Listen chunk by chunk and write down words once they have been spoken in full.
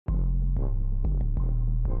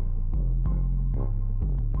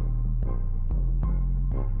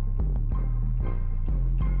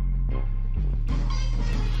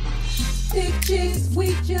Thick chicks,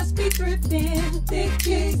 we just be thrifting. Thick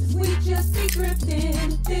chicks, we just be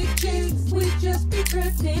thrifting. Thick chicks, we just be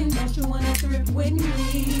thrifting. Don't you wanna thrift with me?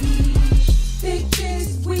 Thick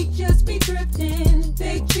chicks, we just be thrifting.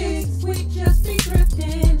 Thick chicks, we just be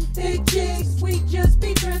thrifting. Thick chicks, we just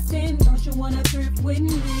be thrifting. Don't you wanna thrift with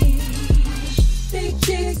me? Thick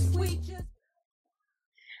chicks, we just.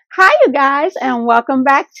 Hi, you guys, and welcome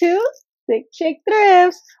back to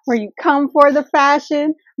ThiChicThrifts, where you come for the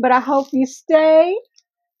fashion, but I hope you stay,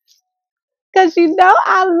 because you know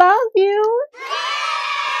I love you.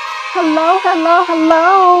 Hello, hello,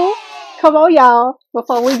 hello. Come on, y'all,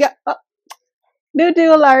 before we go.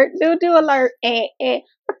 Do alert, do alert.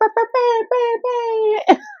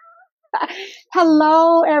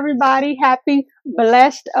 Hello, everybody. Happy,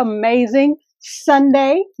 blessed, amazing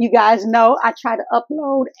Sunday. You guys know I try to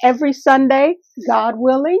upload every Sunday, God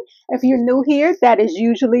willing. If you're new here, that is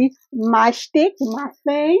usually my shtick, my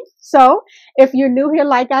thing. So if you're new here,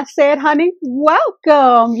 like I said, honey,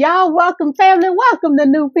 welcome. Y'all welcome, family. Welcome the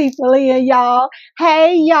new people in, y'all.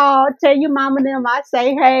 Hey, y'all. Tell your mama and them I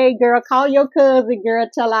say, hey, girl. Call your cousin, girl.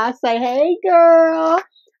 Tell her I say, hey, girl.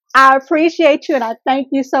 I appreciate you and I thank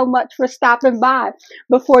you so much for stopping by.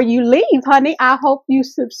 Before you leave, honey, I hope you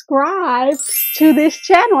subscribe to this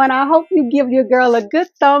channel and I hope you give your girl a good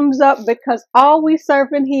thumbs up, because all we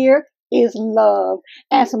serving here is love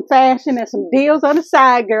and some fashion and some deals on the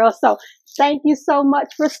side, girl. So thank you so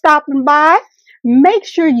much for stopping by. Make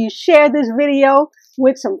sure you share this video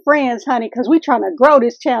with some friends, honey, because we're trying to grow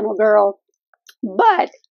this channel, girl.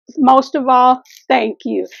 But most of all, thank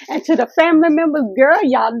you. And to the family members, girl,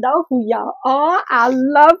 y'all know who y'all are. I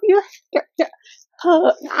love you.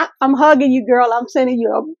 I'm hugging you, girl. I'm sending you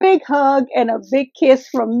a big hug and a big kiss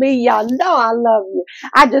from me. Y'all know I love you.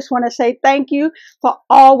 I just want to say thank you for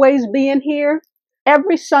always being here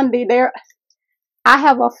every Sunday. I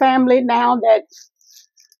have a family now that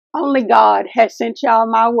only God has sent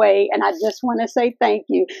y'all my way, and I just want to say thank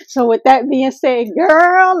you. So with that being said,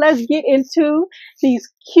 girl, let's get into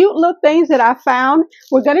these cute little things that I found.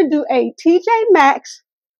 We're going to do a TJ MAXX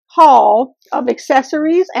haul of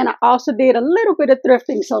accessories, and I also did a little bit of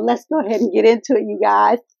thrifting. So let's go ahead and get into it, you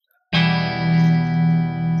guys.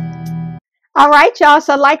 All right, y'all.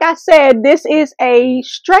 So like I said, this is a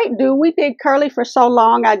straight do. We did curly for so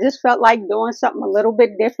long. I just felt like doing something a little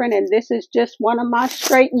bit different. And this is just one of my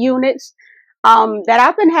straight units that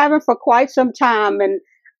I've been having for quite some time. And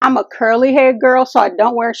I'm a curly hair girl, so I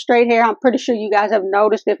don't wear straight hair. I'm pretty sure you guys have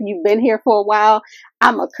noticed if you've been here for a while.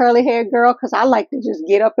 I'm a curly hair girl because I like to just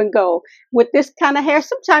get up and go. With this kind of hair,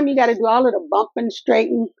 sometimes you got to do all of the bumping,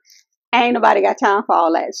 straighten. Ain't nobody got time for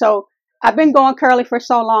all that. So I've been going curly for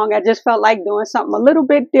so long, I just felt like doing something a little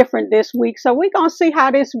bit different this week. So we're going to see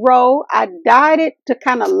how this roll. I dyed it to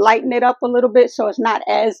kind of lighten it up a little bit so it's not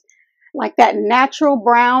as like that natural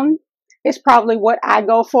brown. It's probably what I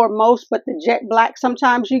go for most, but the jet black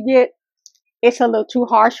sometimes you get, it's a little too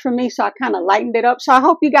harsh for me. So I kind of lightened it up. So I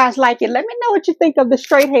hope you guys like it. Let me know what you think of the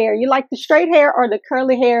straight hair. You like the straight hair or the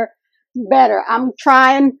curly hair better? I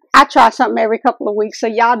try something every couple of weeks, so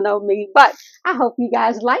y'all know me, but I hope you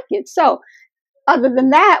guys like it. So other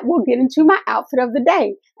than that, we'll get into my outfit of the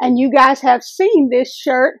day. And you guys have seen this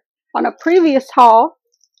shirt on a previous haul.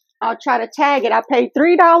 I'll try to tag it. I paid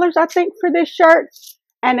 $3, I think, for this shirt,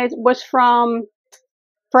 and it was from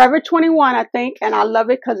Forever 21, I think, and I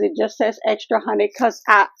love it because it just says extra honey, because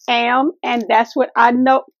I am, and that's what I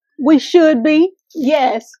know we should be.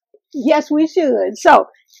 Yes, we should. So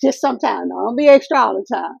just sometimes, don't be extra all the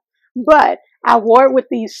time. But I wore it with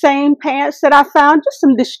these same pants that I found, just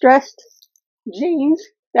some distressed jeans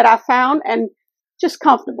that I found, and just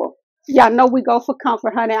comfortable. Y'all know we go for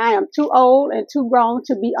comfort, honey. I am too old and too grown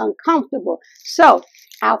to be uncomfortable. So,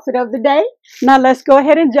 outfit of the day. Now let's go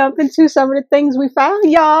ahead and jump into some of the things we found,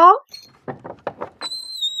 y'all.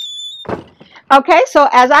 Okay, so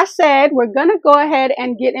as I said, we're going to go ahead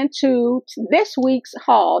and get into this week's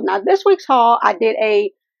haul. Now, this week's haul, I did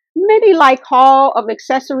a mini-like haul of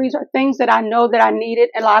accessories or things that I know that I needed.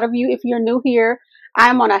 A lot of you, if you're new here,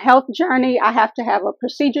 I'm on a health journey. I have to have a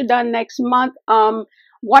procedure done next month.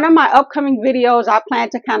 One of my upcoming videos, I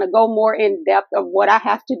plan to kind of go more in depth of what I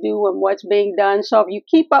have to do and what's being done. So if you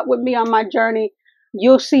keep up with me on my journey,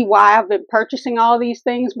 you'll see why I've been purchasing all these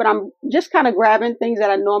things, but I'm just kind of grabbing things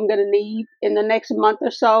that I know I'm going to need in the next month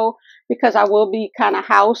or so, because I will be kind of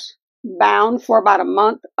house bound for about a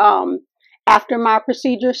month after my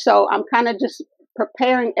procedure. So I'm kind of just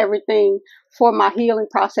preparing everything for my healing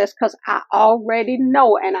process, because I already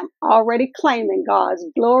know and I'm already claiming God's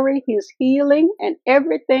glory, His healing, and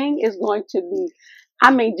everything is going to be,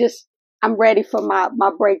 I mean, just I'm ready for my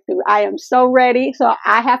breakthrough. I am so ready. So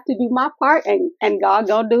I have to do my part, and God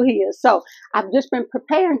gonna do his. So I've just been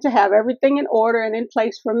preparing to have everything in order and in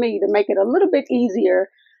place for me to make it a little bit easier.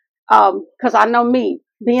 Cause I know me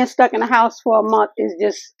being stuck in the house for a month is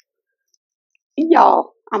just,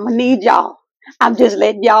 y'all, I'm gonna need y'all. I'm just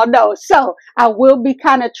letting y'all know. So I will be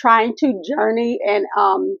kind of trying to journey and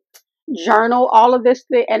journal all of this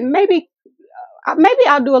thing, and maybe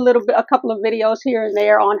I'll do a couple of videos here and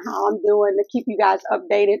there on how I'm doing to keep you guys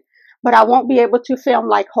updated. But I won't be able to film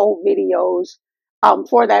like whole videos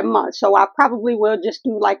for that month. So I probably will just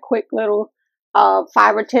do like quick little 5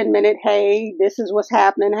 or 10 minute, hey, this is what's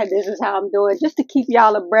happening, hey, this is how I'm doing, just to keep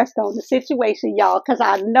y'all abreast on the situation, y'all, because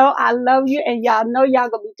I know I love you, and y'all know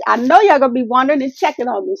I know y'all gonna be wondering and checking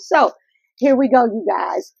on me. So here we go, you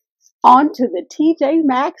guys, on to the TJ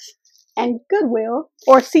MAXX and Goodwill,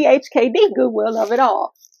 or CHKD Goodwill of it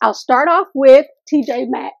all. I'll start off with TJ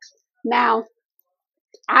MAXX. Now,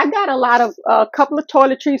 I got a couple of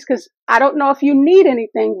toiletries, because I don't know if you need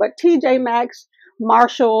anything, but TJ Maxx,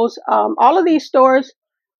 Marshalls, all of these stores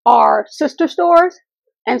are sister stores.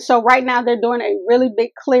 And so right now they're doing a really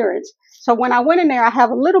big clearance. So when I went in there, I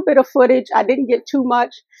have a little bit of footage. I didn't get too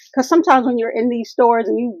much, because sometimes when you're in these stores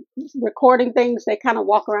and you recording things, they kind of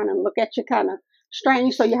walk around and look at you kind of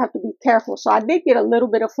strange. So you have to be careful. So I did get a little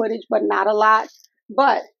bit of footage, but not a lot.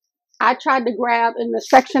 But I tried to grab in the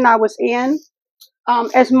section I was in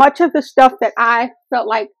as much of the stuff that I felt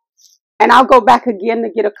like, and I'll go back again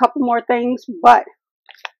to get a couple more things, but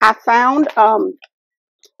I found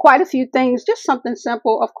quite a few things, just something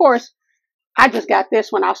simple. Of course, I just got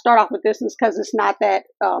this one. I'll start off with this one because it's not that,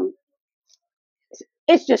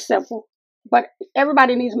 it's just simple. But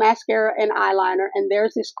everybody needs mascara and eyeliner, and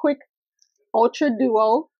there's this quick Ultra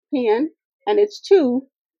Duo pen, and it's 2,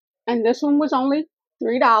 and this one was only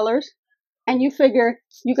 $3. And you figure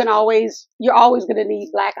you're always going to need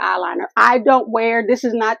black eyeliner. I don't wear, this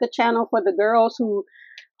is not the channel for the girls who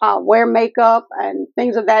wear makeup and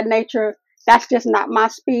things of that nature. That's just not my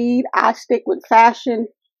speed. I stick with fashion.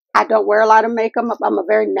 I don't wear a lot of makeup. I'm a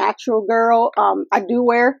very natural girl. I do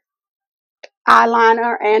wear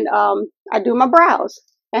eyeliner, and I do my brows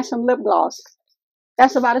and some lip gloss.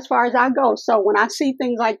 That's about as far as I go. So when I see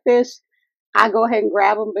things like this, I go ahead and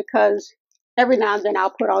grab them, because every now and then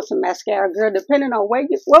I'll put on some mascara, girl, depending on where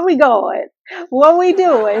we going, what we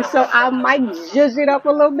doing. So I might zhuzh it up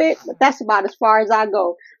a little bit, but that's about as far as I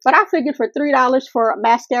go. But I figured for $3 for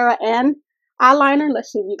mascara and eyeliner,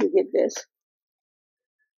 let's see if you can get this.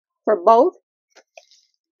 For both,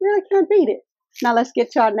 really can't beat it. Now let's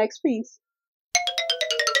get to our next piece.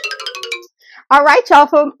 All right, y'all,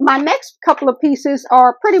 for my next couple of pieces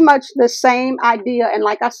are pretty much the same idea. And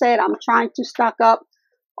like I said, I'm trying to stock up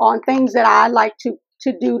on things that I like to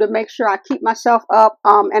do to make sure I keep myself up.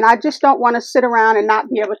 And I just don't want to sit around and not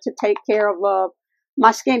be able to take care of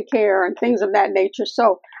my skincare and things of that nature.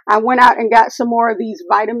 So I went out and got some more of these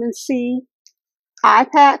vitamin C eye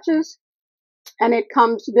patches. And it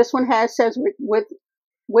comes, this one says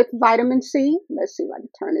with vitamin C. Let's see if I can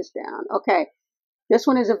turn this down. Okay. This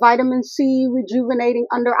one is a vitamin C rejuvenating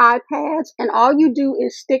under eye pads. And all you do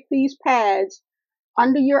is stick these pads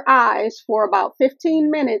under your eyes for about 15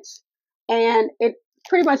 minutes. And it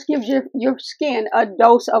pretty much gives your skin a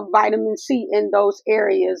dose of vitamin C in those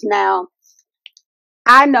areas. Now,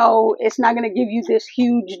 I know it's not going to give you this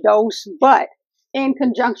huge dose, but in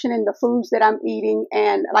conjunction in the foods that I'm eating,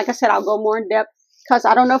 and like I said, I'll go more in depth, because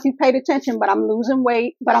I don't know if you paid attention, but I'm losing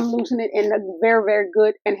weight, but I'm losing it in a very, very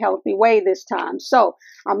good and healthy way this time. So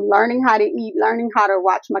I'm learning how to eat, learning how to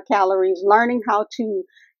watch my calories, learning how to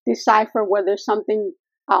decipher whether something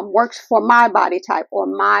works for my body type or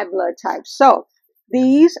my blood type. So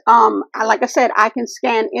these, like I said, I can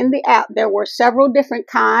scan in the app. There were several different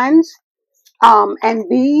kinds, and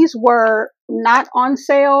these were not on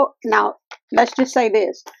sale. Now, let's just say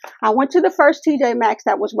this. I went to the first TJ Maxx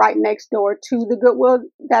that was right next door to the Goodwill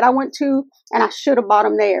that I went to, and I should have bought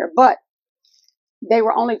them there, but they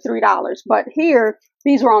were only $3. But here,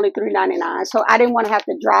 these were only $3.99. So I didn't want to have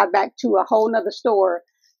to drive back to a whole nother store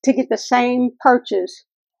to get the same purchase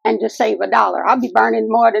and just save $1. I'll be burning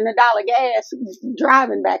more than $1 gas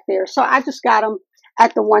driving back there. So I just got them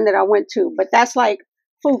at the one that I went to. But that's like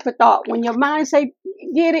food for thought. When your mind say,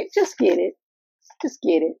 get it, just get it. Just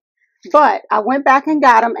get it. But I went back and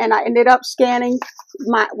got them, and I ended up scanning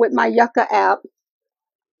with my Yucca app,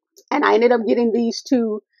 and I ended up getting these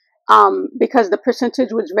two because the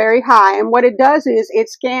percentage was very high. And what it does is it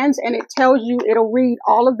scans and it tells you, it'll read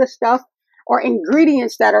all of the stuff or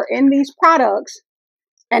ingredients that are in these products,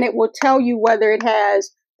 and it will tell you whether it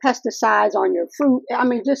has pesticides on your fruit. I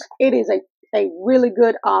mean, just, it is a really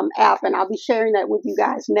good app, and I'll be sharing that with you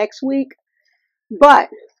guys next week. But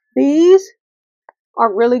these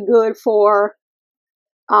are really good for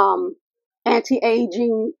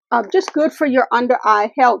anti-aging, just good for your under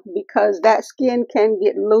eye health, because that skin can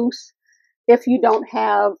get loose if you don't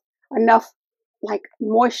have enough like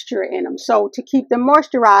moisture in them. So to keep them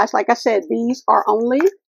moisturized, like I said, these are only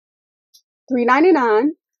 $3.99.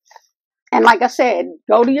 And like I said,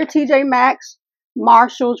 go to your TJ Maxx,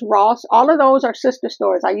 Marshalls, Ross. All of those are sister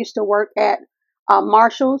stores. I used to work at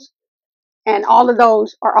Marshalls, and all of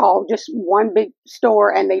those are all just one big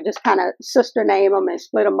store, and they just kind of sister name them and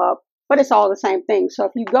split them up. But it's all the same thing. So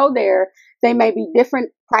if you go there, they may be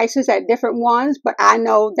different prices at different ones, but I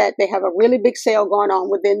know that they have a really big sale going on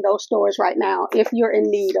within those stores right now if you're in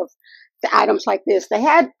need of the items like this.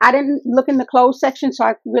 I didn't look in the clothes section, so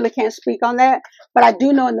I really can't speak on that. But I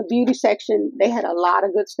do know in the beauty section, they had a lot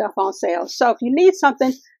of good stuff on sale. So if you need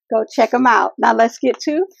something, go check them out. Now let's get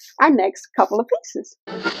to our next couple of pieces.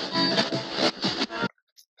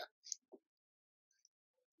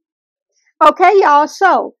 Okay, y'all,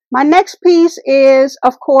 so my next piece is,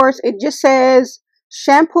 of course, it just says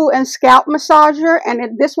shampoo and scalp massager,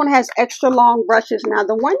 and this one has extra long brushes. Now,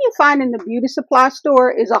 the one you find in the beauty supply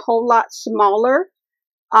store is a whole lot smaller.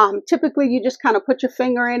 Typically, you just kind of put your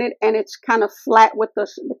finger in it, and it's kind of flat with the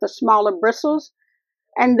smaller bristles.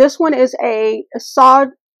 And this one is a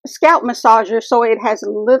scalp massager, so it has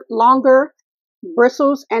longer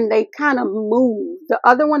bristles, and they kind of move. The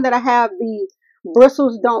other one that I have, the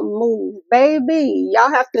bristles don't move. Baby, y'all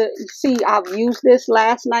have to see. I've used this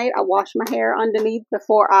last night. I washed my hair underneath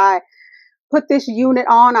before I put this unit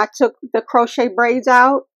on. I took the crochet braids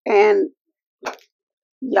out, and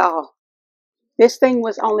y'all, this thing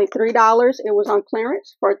was only $3. It was on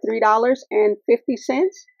clearance for $3.50.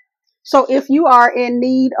 So if you are in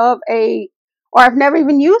need of or I've never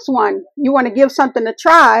even used one, you want to give something a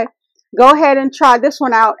try, go ahead and try this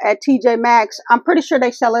one out at TJ Maxx. I'm pretty sure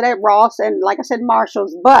they sell it at Ross and, like I said,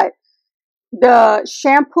 Marshalls. But the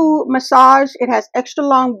shampoo massage, it has extra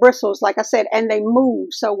long bristles, like I said, and they move.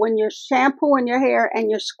 So when you're shampooing your hair and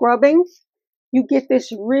you're scrubbing, you get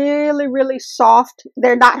this really, really soft.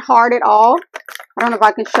 They're not hard at all. I don't know if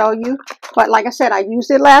I can show you, but like I said, I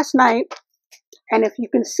used it last night. And if you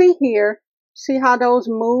can see here, see how those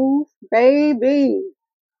move? Baby,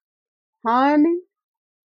 honey.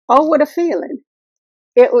 Oh, what a feeling.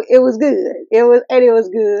 It was good. It was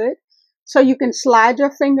good. So you can slide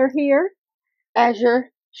your finger here as you're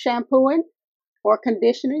shampooing or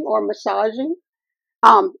conditioning or massaging.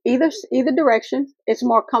 Either direction. It's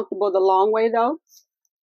more comfortable the long way though.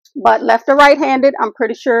 But left or right-handed, I'm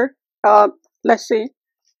pretty sure. Let's see.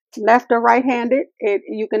 Left or right-handed,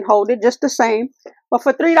 you can hold it just the same. But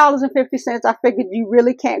for $3.50, I figured you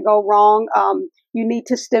really can't go wrong. You need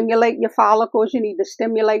to stimulate your follicles. You need to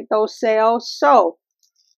stimulate those cells. So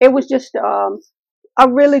it was just a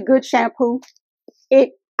really good shampoo.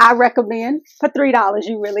 I recommend for $3.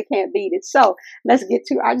 You really can't beat it. So let's get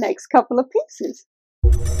to our next couple of pieces.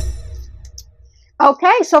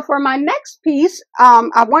 Okay, so for my next piece,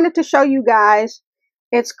 I wanted to show you guys.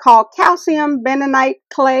 It's called calcium bentonite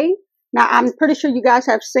clay. Now, I'm pretty sure you guys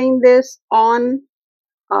have seen this on,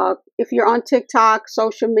 if you're on TikTok,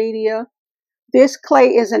 social media. This clay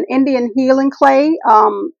is an Indian healing clay.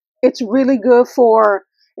 It's really good for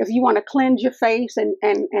if you want to cleanse your face and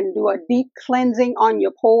do a deep cleansing on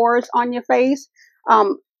your pores on your face.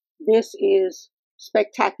 This is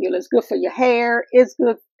spectacular. It's good for your hair. It's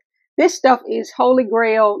good. This stuff is holy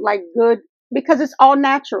grail, like good, because it's all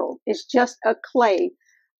natural. It's just a clay.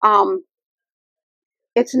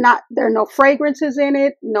 It's not, there are no fragrances in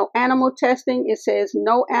it, no animal testing. It says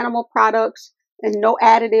no animal products and no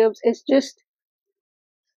additives. It's just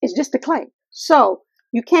a clay. So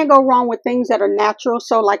you can't go wrong with things that are natural.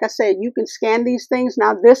 So like I said, you can scan these things.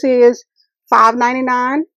 Now this is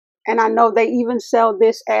 $5.99, and I know they even sell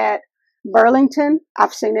this at Burlington.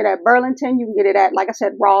 I've seen it at Burlington. You can get it at, like I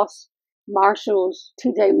said, Ross, Marshalls,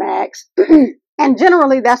 TJ Maxx. And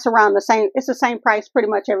generally that's around the same. It's the same price pretty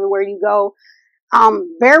much everywhere you go.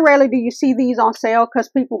 Very rarely do you see these on sale because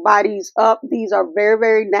people buy these up. These are very,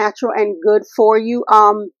 very natural and good for you.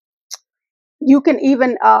 You can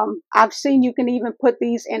even, I've seen you can even put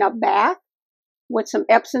these in a bath with some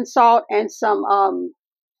Epsom salt and some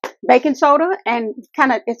baking soda, and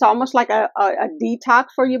kind of, it's almost like a detox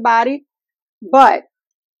for your body. But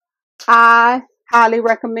I highly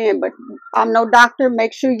recommend, but I'm no doctor.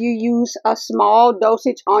 Make sure you use a small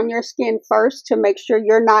dosage on your skin first to make sure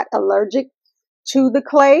you're not allergic to the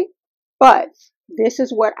clay. But this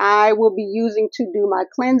is what I will be using to do my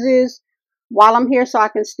cleanses, while I'm here so I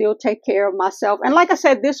can still take care of myself. And like I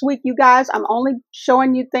said, this week, you guys, I'm only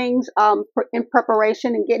showing you things in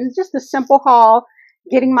preparation and getting just a simple haul,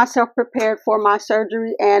 getting myself prepared for my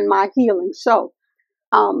surgery and my healing. So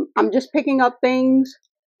I'm just picking up things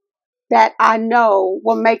that I know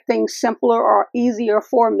will make things simpler or easier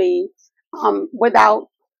for me without,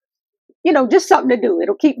 just something to do.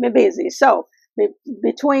 It'll keep me busy. So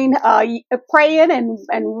between praying and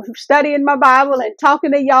studying my Bible and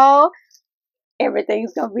talking to y'all,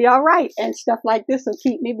 everything's going to be all right. And stuff like this will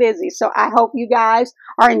keep me busy. So I hope you guys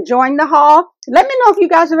are enjoying the haul. Let me know if you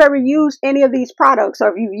guys have ever used any of these products, or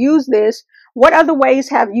if you've used this, what other ways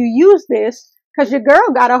have you used this? Because your girl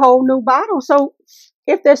got a whole new bottle. So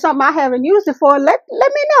if there's something I haven't used it for, let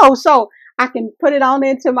me know so I can put it on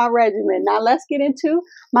into my regimen. Now let's get into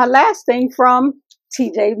my last thing from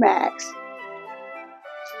TJ MAXX.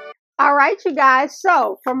 All right, you guys.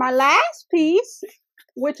 So for my last piece,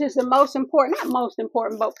 which is the most important, not most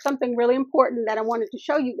important, but something really important that I wanted to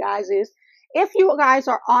show you guys is, if you guys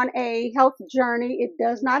are on a health journey, it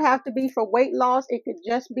does not have to be for weight loss. It could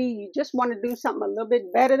just be you just want to do something a little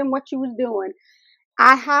bit better than what you was doing.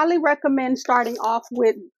 I highly recommend starting off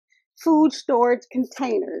with food storage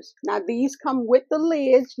containers. Now these come with the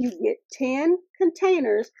lids. You get 10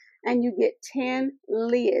 containers and you get 10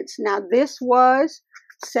 lids. Now this was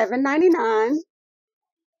 $7.99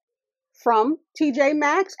 from TJ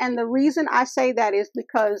MAXX. And the reason I say that is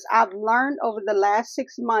because I've learned over the last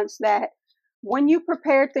 6 months that when you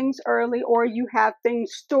prepare things early, or you have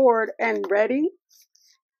things stored and ready,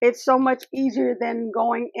 it's so much easier than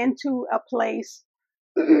going into a place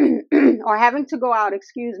or having to go out,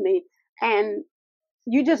 and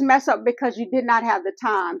you just mess up because you did not have the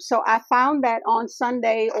time. So I found that on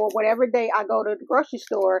Sunday or whatever day I go to the grocery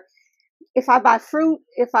store, if I buy fruit,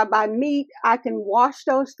 if I buy meat, I can wash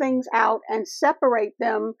those things out and separate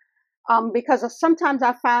them. Because sometimes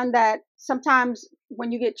I find that sometimes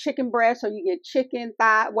when you get chicken breast or you get chicken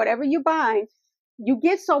thigh, whatever you're buying, you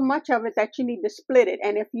get so much of it that you need to split it.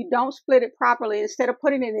 And if you don't split it properly, instead of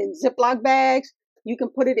putting it in Ziploc bags, you can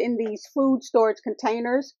put it in these food storage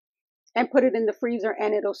containers and put it in the freezer,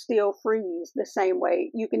 and it'll still freeze the same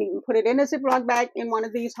way. You can even put it in a Ziploc bag in one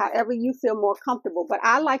of these, however you feel more comfortable. But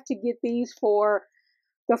I like to get these for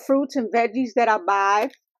the fruits and veggies that I buy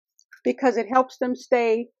because it helps them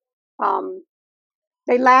stay,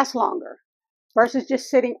 they last longer versus just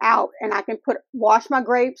sitting out. And I can wash my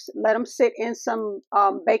grapes, let them sit in some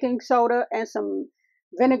baking soda and some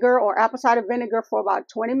vinegar or apple cider vinegar for about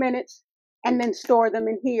 20 minutes. And then store them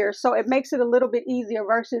in here. So it makes it a little bit easier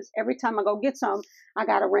versus every time I go get some, I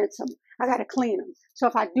got to rinse them. I got to clean them. So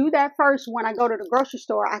if I do that first, when I go to the grocery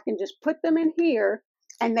store, I can just put them in here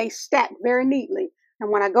and they stack very neatly.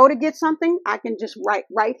 And when I go to get something, I can just write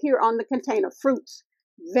right here on the container, fruits,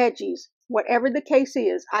 veggies, whatever the case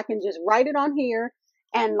is, I can just write it on here.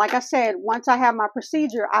 And like I said, once I have my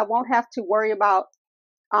procedure, I won't have to worry about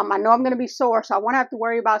I know I'm going to be sore, so I won't have to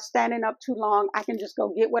worry about standing up too long. I can just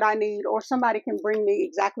go get what I need, or somebody can bring me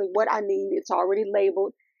exactly what I need. It's already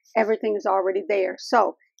labeled. Everything is already there.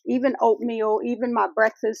 So even oatmeal, even my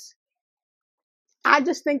breakfast, I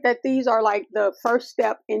just think that these are like the first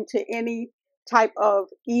step into any type of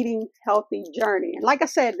eating healthy journey. And like I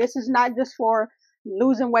said, this is not just for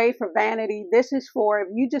losing weight for vanity. This is for if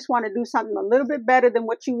you just want to do something a little bit better than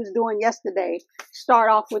what you was doing yesterday,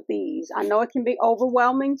 start off with these. I know it can be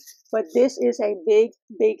overwhelming, but this is a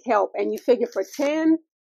big help. And you figure for 10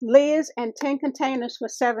 lids and 10 containers for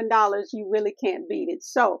 $7, you really can't beat it.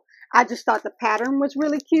 So I just thought the pattern was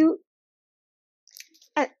really cute.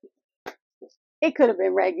 It could have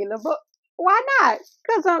been regular, but why not?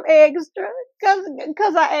 Because I'm extra,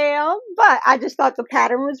 because I am. But I just thought the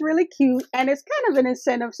pattern was really cute, and it's kind of an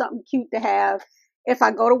incentive, something cute to have. If I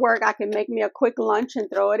go to work, I can make me a quick lunch and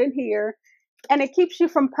throw it in here. And it keeps you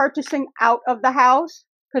from purchasing out of the house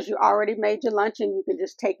because you already made your lunch and you can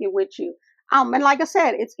just take it with you. And like I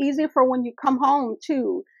said, it's easier for when you come home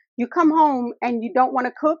too. You come home and you don't want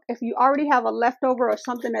to cook. If you already have a leftover or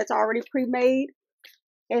something that's already pre-made,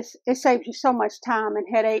 it saves you so much time and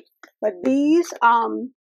headache. But these,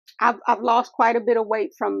 I've lost quite a bit of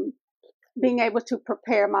weight from being able to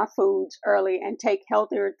prepare my foods early and take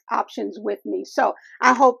healthier options with me. So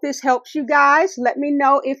I hope this helps you guys. Let me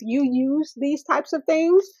know if you use these types of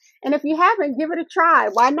things. And if you haven't, give it a try.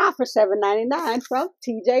 Why not for $7.99 from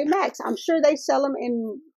TJ MAXX? I'm sure they sell them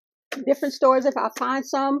in different stores. If I find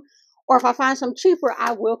some, or if I find some cheaper,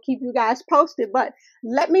 I will keep you guys posted. But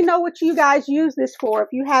let me know what you guys use this for. If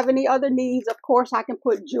you have any other needs, of course, I can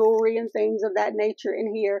put jewelry and things of that nature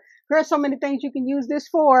in here. There are so many things you can use this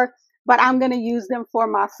for, but I'm going to use them for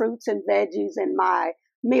my fruits and veggies and my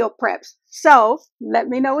meal preps. So let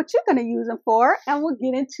me know what you're going to use them for, and we'll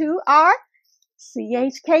get into our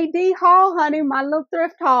CHKD haul, honey, my little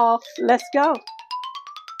thrift haul. Let's go.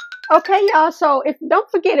 Okay, y'all, so don't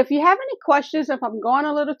forget, if you have any questions, if I'm going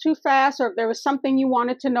a little too fast, or if there was something you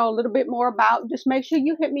wanted to know a little bit more about, just make sure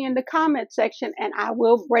you hit me in the comment section, and I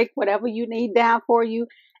will break whatever you need down for you.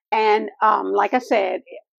 And like I said,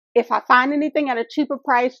 if I find anything at a cheaper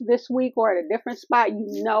price this week or at a different spot,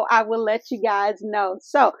 you know I will let you guys know.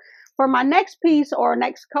 So for my next piece or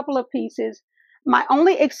next couple of pieces, my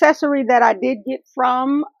only accessory that I did get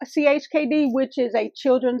from CHKD, which is a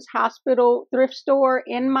children's hospital thrift store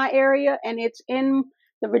in my area, and it's in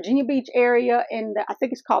the Virginia Beach area, in the, I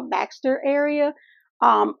think it's called Baxter area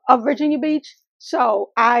of Virginia Beach. So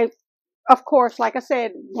I, of course, like I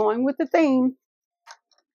said, going with the theme,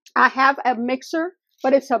 I have a mixer,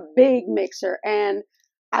 but it's a big mixer, and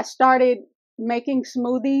I started making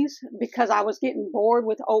smoothies because I was getting bored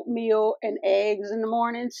with oatmeal and eggs in the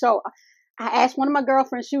morning. So I asked one of my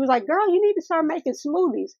girlfriends, she was like, girl, you need to start making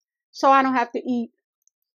smoothies so I don't have to eat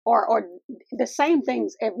or the same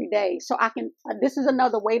things every day. So I can, this is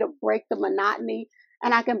another way to break the monotony,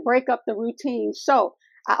 and I can break up the routine. So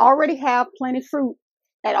I already have plenty fruit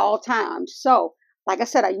at all times. So like I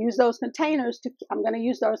said, I use those containers I'm going to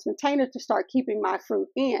use those containers to start keeping my fruit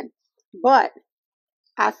in. But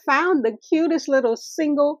I found the cutest little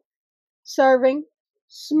single serving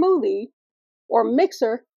smoothie or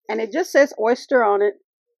mixer, and it just says oyster on it.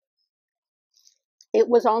 It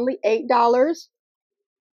was only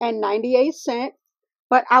 $8.98,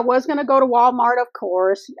 but I was going to go to Walmart, of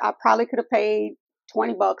course. I probably could have paid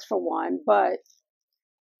 20 bucks for one, but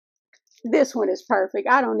this one is perfect.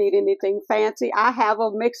 I don't need anything fancy. I have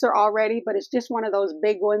a mixer already, but it's just one of those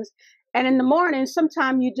big ones. And in the morning,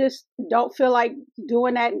 sometimes you just don't feel like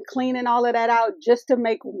doing that and cleaning all of that out just to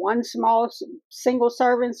make one small single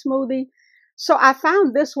serving smoothie. So I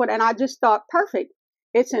found this one, and I just thought, perfect.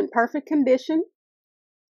 It's in perfect condition.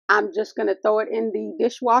 I'm just going to throw it in the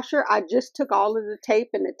dishwasher. I just took all of the tape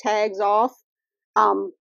and the tags off.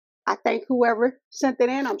 I thank whoever sent it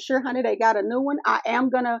in. I'm sure, honey, they got a new one. I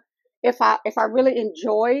am going to, if I really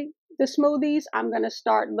enjoy the smoothies, I'm going to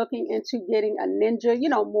start looking into getting a Ninja,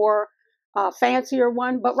 more fancier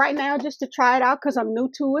one. But right now, just to try it out because I'm new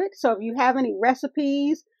to it. So if you have any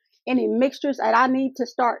recipes, any mixtures that I need to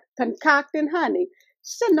start concocting, honey,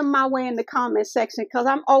 send them my way in the comment section, because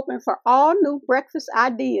I'm open for all new breakfast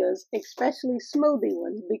ideas, especially smoothie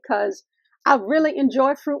ones, because I really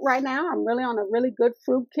enjoy fruit right now. I'm really on a really good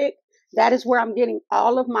fruit kick. That is where I'm getting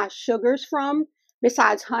all of my sugars from,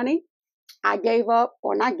 besides honey. I gave up,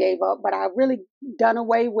 or not gave up, but I've really done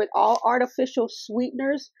away with all artificial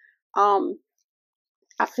sweeteners. I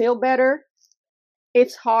feel better.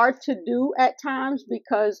 It's hard to do at times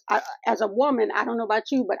because as a woman, I don't know about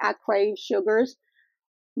you, but I crave sugars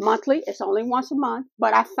monthly. It's only once a month,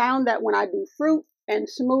 but I found that when I do fruit and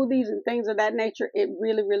smoothies and things of that nature, it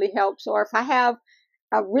really, really helps. Or if I have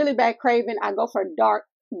a really bad craving, I go for dark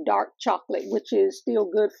chocolate, which is still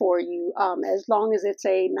good for you, as long as it's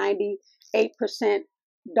a 98%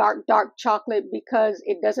 dark chocolate, because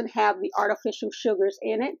it doesn't have the artificial sugars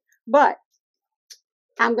in it. But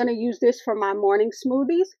I'm going to use this for my morning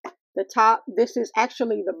smoothies. The top, this is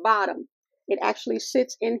actually the bottom. It actually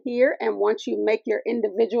sits in here, and once you make your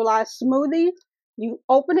individualized smoothie, you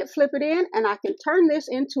open it, flip it in, and I can turn this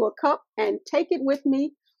into a cup and take it with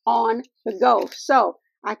me on the go. So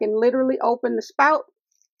I can literally open the spout,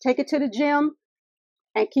 take it to the gym,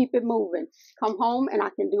 and keep it moving. Come home, and I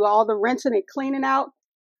can do all the rinsing and cleaning out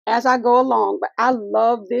as I go along. But I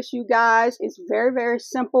love this, you guys. It's very, very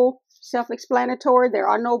simple, self-explanatory. There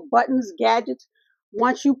are no buttons, gadgets.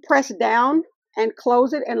 Once you press down and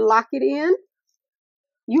close it and lock it in,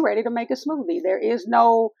 you're ready to make a smoothie. There is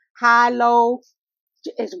no high, low.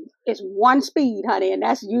 It's one speed, honey, and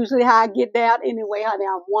that's usually how I get down anyway, honey.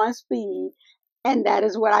 I'm one speed, and that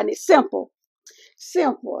is what I need. Simple,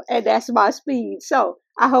 and that's my speed. So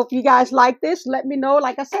I hope you guys like this. Let me know,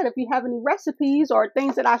 like I said, if you have any recipes or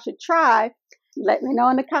things that I should try, let me know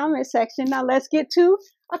in the comment section. Now let's get to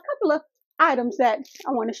a couple of items that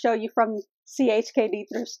I want to show you from CHKD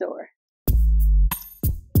Thrift Store.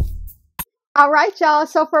 All right, y'all.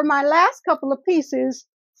 So for my last couple of pieces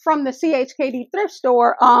from the CHKD Thrift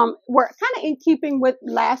Store, we're kind of in keeping with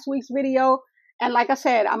last week's video. And like I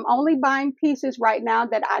said, I'm only buying pieces right now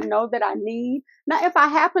that I know that I need. Now, if I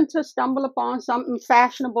happen to stumble upon something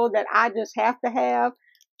fashionable that I just have to have,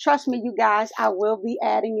 trust me, you guys, I will be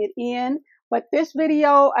adding it in. But this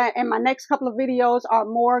video and my next couple of videos are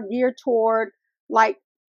more geared toward like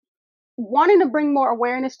wanting to bring more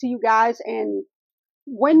awareness to you guys. And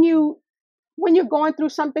when you when you're going through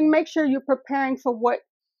something, make sure you're preparing for what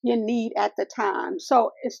you need at the time.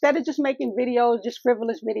 So instead of just making videos, just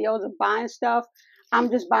frivolous videos of buying stuff, I'm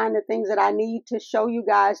just buying the things that I need to show you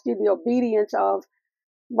guys, do the obedience of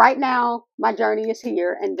right now, my journey is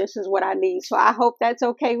here and this is what I need. So I hope that's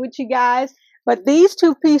okay with you guys. But these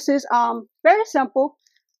two pieces, very simple,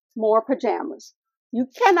 more pajamas. You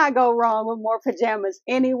cannot go wrong with more pajamas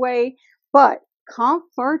anyway, but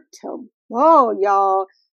comfortable, y'all.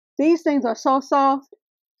 These things are so soft.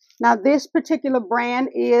 Now, this particular brand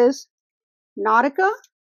is Nautica,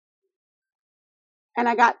 and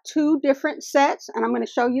I got two different sets, and I'm going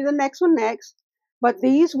to show you the next one next. But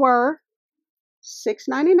these were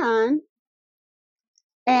 $6.99,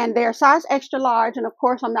 and they're size extra large. And of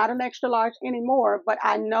course, I'm not an extra large anymore, but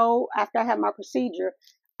I know after I have my procedure,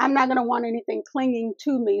 I'm not going to want anything clinging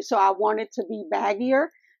to me, so I want it to be baggier.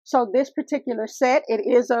 So this particular set, it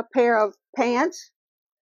is a pair of pants,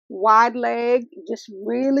 wide leg, just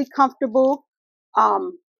really comfortable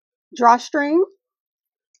drawstring.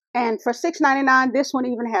 And for $6.99, this one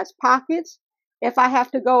even has pockets. If I have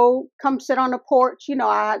to go come sit on the porch, when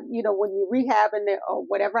you rehabbing it or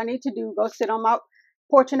whatever I need to do, go sit on my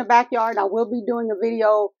porch in the backyard. I will be doing a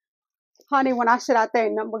video, honey, when I sit out there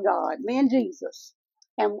and number God, me and Jesus.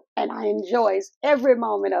 And I enjoys every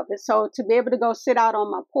moment of it. So to be able to go sit out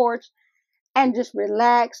on my porch and just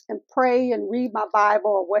relax and pray and read my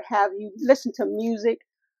Bible or what have you, listen to music.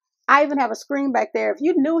 I even have a screen back there. If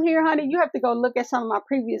you're new here, honey, you have to go look at some of my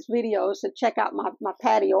previous videos to check out my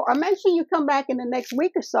patio. Or make sure you come back in the next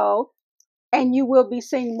week or so and you will be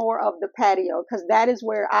seeing more of the patio, because that is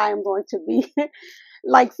where I am going to be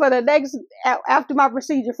like for the next, after my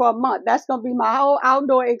procedure for a month. That's going to be my whole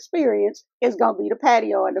outdoor experience, is going to be the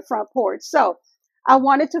patio and the front porch. So I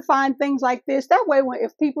wanted to find things like this. That way,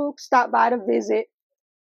 if people stop by to visit,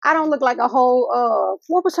 I don't look like a whole,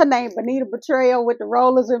 what was her name? Bonita Betrayal with the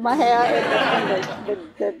rollers in my hair and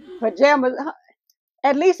the pajamas.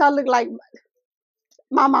 At least I look like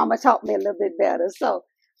my mama taught me a little bit better. So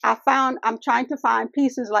I'm trying to find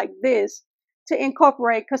pieces like this to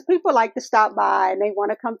incorporate, because people like to stop by and they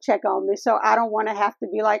want to come check on me. So I don't want to have to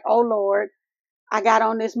be like, oh Lord, I got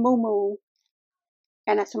on this moo-moo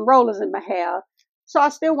and some rollers in my hair. So I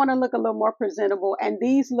still want to look a little more presentable. And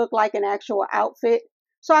these look like an actual outfit.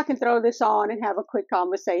 So I can throw this on and have a quick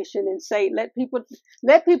conversation and say, let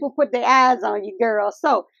people put their eyes on you, girl.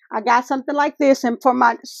 So I got something like this. And for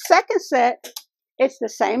my second set, it's the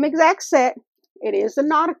same exact set. It is a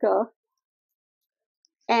Nautica.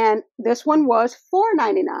 And this one was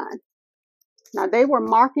 $4.99. Now they were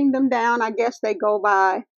marking them down. I guess they go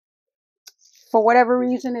by, for whatever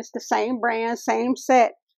reason, it's the same brand, same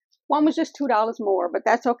set. One was just $2 more, but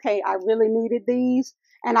that's okay. I really needed these.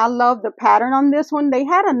 And I love the pattern on this one. They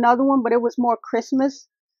had another one, but it was more Christmas.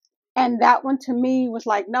 And that one to me was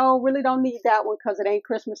like, no, really don't need that one because it ain't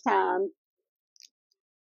Christmas time.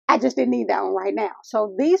 I just didn't need that one right now.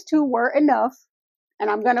 So these two were enough. And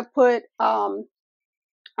I'm going to put,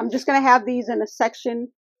 I'm just going to have these in a section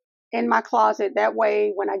in my closet. That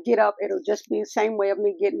way, when I get up, it'll just be the same way of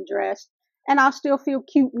me getting dressed. And I'll still feel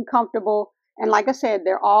cute and comfortable. And like I said,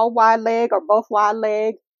 they're all wide leg or both wide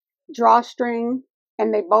leg, drawstring,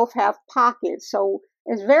 and they both have pockets. So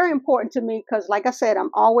it's very important to me because, like I said, I'm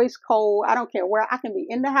always cold. I don't care where. I can be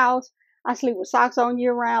in the house. I sleep with socks on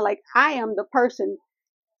year round. Like, I am the person.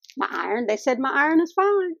 My iron, they said my iron is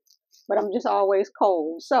fine, but I'm just always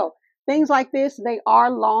cold. So things like this, they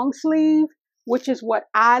are long sleeve, which is what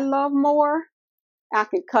I love more. I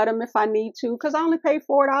can cut them if I need to, because I only pay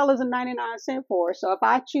 $4.99 for it. So if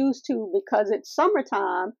I choose to, because it's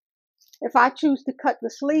summertime, if I choose to cut the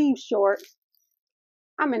sleeves short,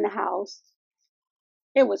 I'm in the house.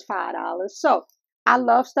 It was $5. So I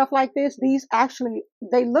love stuff like this. These actually,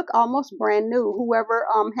 they look almost brand new. Whoever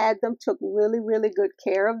had them took really, really good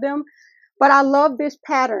care of them. But I love this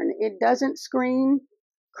pattern. It doesn't scream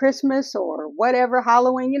Christmas or whatever,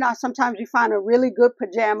 Halloween. You know, sometimes you find a really good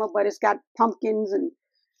pajama, but it's got pumpkins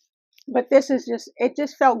but this is it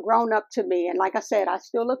just felt grown up to me. And like I said, I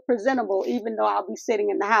still look presentable, even though I'll be sitting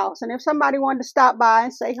in the house. And if somebody wanted to stop by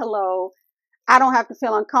and say hello, I don't have to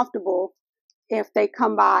feel uncomfortable if they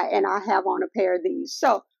come by and I have on a pair of these.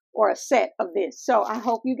 So, or a set of this. So I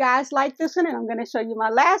hope you guys like this one. And I'm going to show you my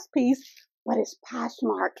last piece, but it's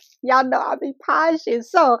Poshmark. Y'all know I'll be poshing.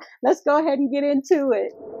 So let's go ahead and get into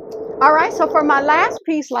it. All right. So for my last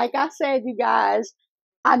piece, like I said, you guys,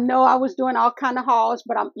 I know I was doing all kind of hauls,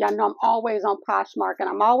 but y'all know I'm always on Poshmark and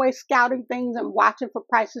I'm always scouting things and watching for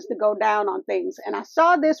prices to go down on things. And I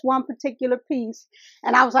saw this one particular piece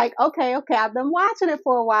and I was like, okay, I've been watching it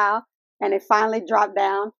for a while, and it finally dropped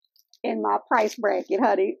down in my price bracket,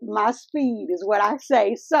 honey. My speed is what I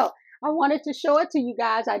say. So I wanted to show it to you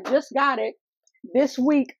guys. I just got it this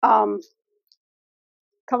week. Come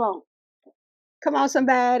on. Come on,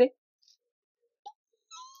 somebody.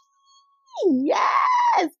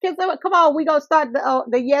 Yes. Come on. We gonna start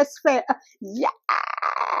the yes fair. Yes.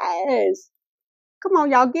 Come on,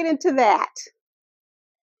 y'all. Get into that.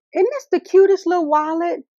 Isn't this the cutest little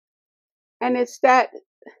wallet? And it's that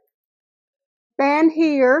band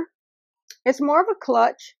here. It's more of a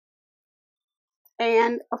clutch.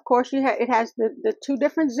 And of course, it has the two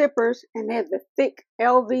different zippers, and they have the thick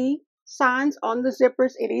LV signs on the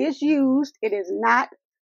zippers. It is used. It is not.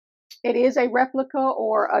 It is a replica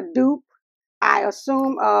or a dupe. I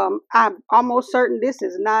assume. I'm almost certain this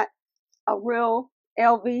is not a real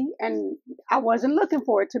LV, and I wasn't looking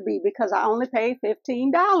for it to be because I only paid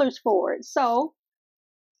 $15 for it. So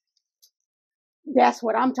that's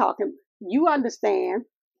what I'm talking. You understand.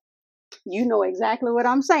 You know exactly what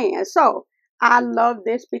I'm saying. So I love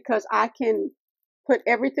this because I can put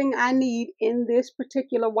everything I need in this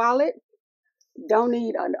particular wallet. Don't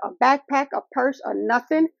need a backpack, a purse, or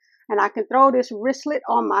nothing. And I can throw this wristlet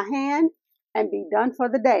on my hand and be done for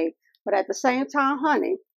the day. But at the same time,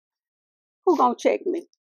 honey, who gonna check me?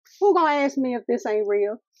 Who gonna ask me if this ain't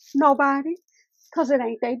real? Nobody. Because it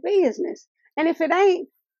ain't their business. And if it ain't,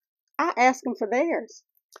 I ask them for theirs.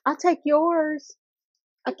 I take yours.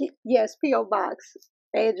 Yes, P.O. Box.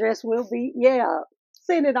 Address will be,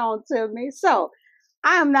 send it on to me. So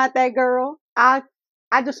I am not that girl. I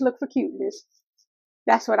just look for cuteness.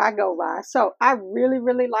 That's what I go by. So I really,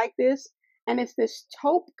 really like this. And it's this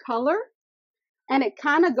taupe color. And it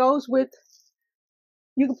kind of goes with,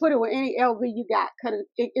 you can put it with any LV you got because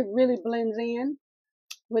it really blends in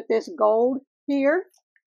with this gold here,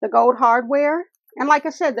 the gold hardware. And like I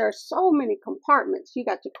said, there are so many compartments. You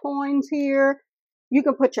got your coins here. You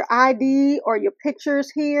can put your ID or your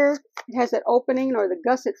pictures here. It has an opening or the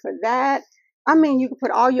gusset for that. I mean, you can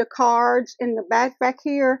put all your cards in the back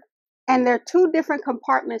here. And there are two different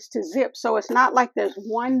compartments to zip. So it's not like there's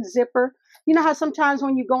one zipper. You know how sometimes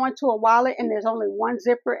when you go into a wallet and there's only one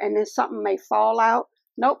zipper and then something may fall out?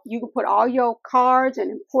 Nope. You can put all your cards and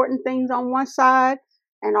important things on one side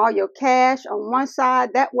and all your cash on one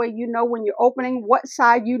side. That way you know when you're opening what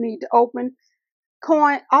side you need to open.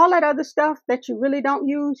 Coin, all that other stuff that you really don't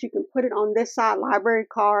use, you can put it on this side, library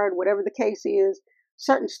card, whatever the case is,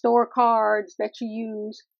 certain store cards that you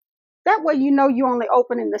use. That way you know you only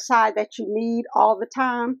opening the side that you need all the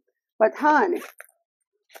time. But honey,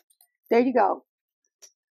 there you go.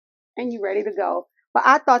 And you're ready to go. But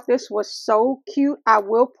I thought this was so cute. I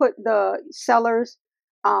will put the seller's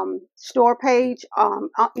store page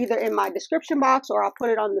either in my description box or I'll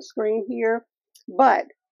put it on the screen here. But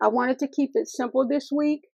I wanted to keep it simple this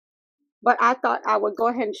week, but I thought I would go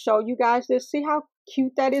ahead and show you guys this. See how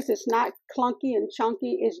cute that is? It's not clunky and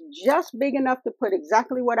chunky. It's just big enough to put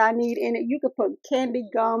exactly what I need in it. You could put candy,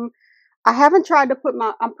 gum. I haven't tried to put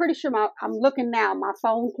I'm pretty sure I'm looking now. My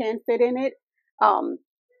phone can fit in it.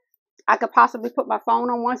 I could possibly put my phone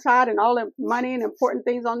on one side and all the money and important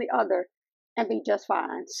things on the other and be just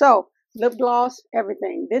fine. So lip gloss,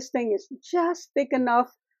 everything. This thing is just thick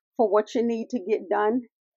enough for what you need to get done.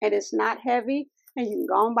 And it's not heavy, and you can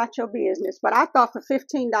go on about your business. But I thought for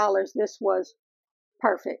 $15, this was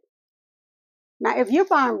perfect. Now, if you're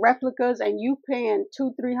buying replicas and you paying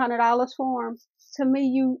 $200-300 for them, to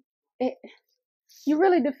me, you're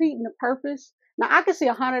really defeating the purpose. Now, I could see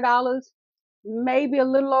 $100, maybe a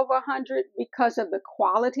little over $100 because of the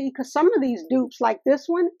quality. Because some of these dupes, like this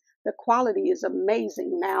one, the quality is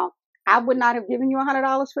amazing. Now, I would not have given you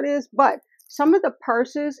 $100 for this, but some of the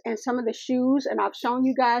purses and some of the shoes, and I've shown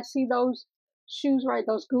you guys, see those shoes, right?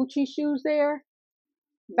 Those Gucci shoes there.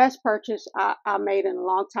 Best purchase I made in a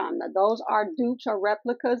long time. Now, those are dupes or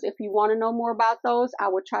replicas. If you want to know more about those, I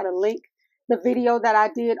will try to link the video that I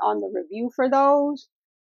did on the review for those.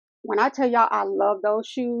 When I tell y'all I love those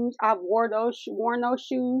shoes, I've worn those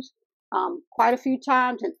shoes quite a few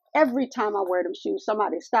times, and every time I wear them shoes,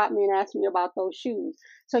 somebody stopped me and asked me about those shoes.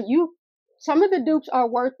 So some of the dupes are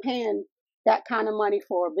worth paying that kind of money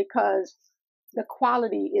for because the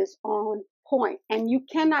quality is on point, and you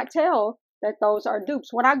cannot tell that those are dupes.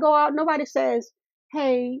 When I go out, nobody says,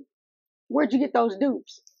 "Hey, where'd you get those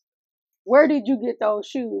dupes? Where did you get those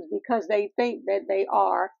shoes?" Because they think that they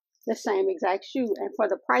are the same exact shoe. And for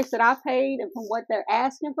the price that I paid and for what they're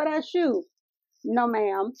asking for that shoe, no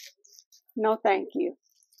ma'am, no thank you.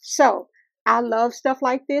 So I love stuff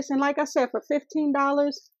like this. And like I said, for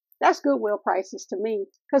 $15, that's Goodwill prices to me.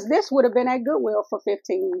 Because this would have been at Goodwill for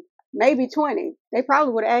 $15, maybe $20. They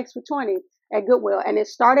probably would have asked for $20 at Goodwill. And it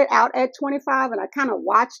started out at $25, and I kind of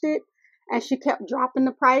watched it. and she kept dropping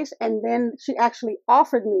the price, and then she actually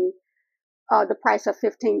offered me the price of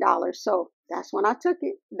 $15. So that's when I took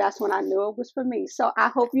it. That's when I knew it was for me. So I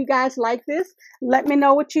hope you guys like this. Let me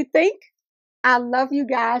know what you think. I love you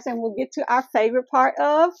guys, and we'll get to our favorite part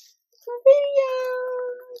of the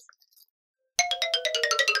videos.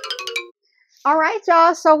 All right,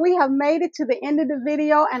 y'all. So we have made it to the end of the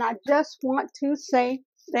video, and I just want to say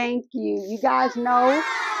thank you. You guys know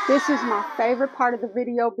this is my favorite part of the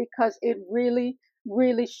video because it really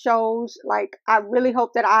shows, like, I really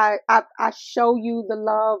hope that I show you the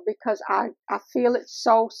love, because I feel it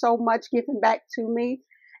so much given back to me.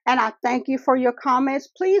 And I thank you for your comments.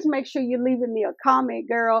 Please make sure you're leaving me a comment,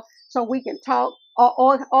 girl, so we can talk.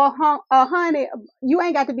 Or honey, you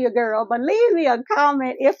ain't got to be a girl, but leave me a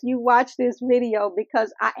comment if you watch this video,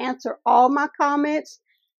 because I answer all my comments.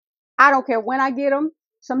 I don't care when I get them.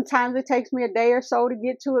 Sometimes it takes me a day or so to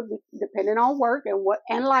get to it, depending on work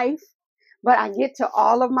and life. But I get to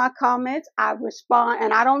all of my comments. I respond,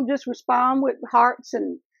 and I don't just respond with hearts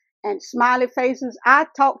and smiley faces. I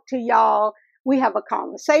talk to y'all. We have a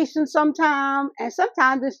conversation sometimes, and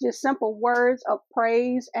sometimes it's just simple words of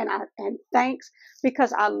praise and thanks,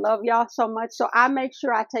 because I love y'all so much. So I make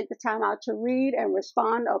sure I take the time out to read and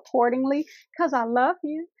respond accordingly, because I love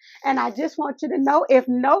you. And I just want you to know, if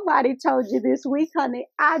nobody told you this week, honey,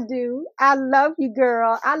 I do. I love you,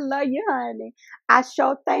 girl. I love you, honey. I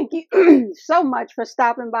sure thank you so much for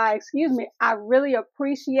stopping by. Excuse me. I really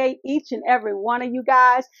appreciate each and every one of you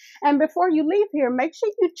guys. And before you leave here, make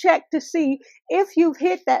sure you check to see if you've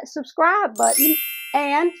hit that subscribe button.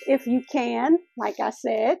 And if you can, like I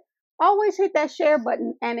said, always hit that share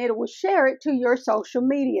button, and it will share it to your social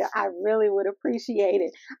media. I really would appreciate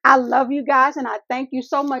it. I love you guys, and I thank you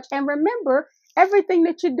so much. And remember, everything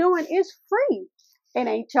that you're doing is free. It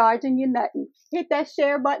ain't charging you nothing. Hit that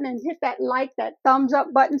share button and hit that like, that thumbs up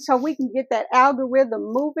button, so we can get that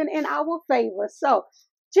algorithm moving in our favor. So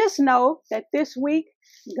just know that this week,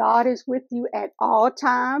 God is with you at all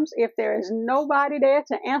times. If there is nobody there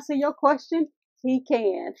to answer your question, He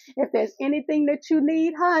can. If there's anything that you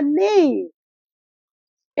need, honey,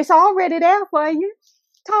 it's already there for you.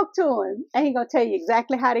 Talk to Him, and He's going to tell you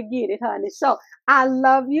exactly how to get it, honey. So I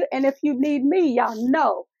love you, and if you need me, y'all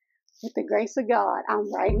know, with the grace of God,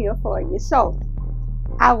 I'm right here for you. So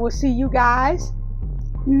I will see you guys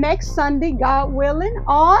next Sunday, God willing,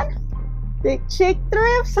 on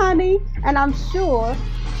ThiChicThrifts, honey. And I'm sure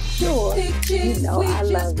you know I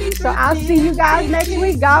love you. So I'll see you guys next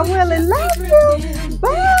week, God willing. Love you.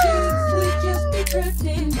 Bye. We just be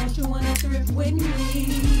thrifting. Don't you wanna thrift with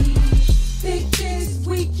me? Thick chicks,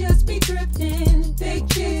 we just be thrifting. Thick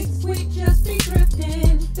chicks, we just be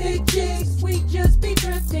thrifting. Thick chicks, we just be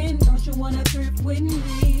thrifting. Don't you wanna thrift with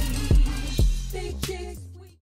me?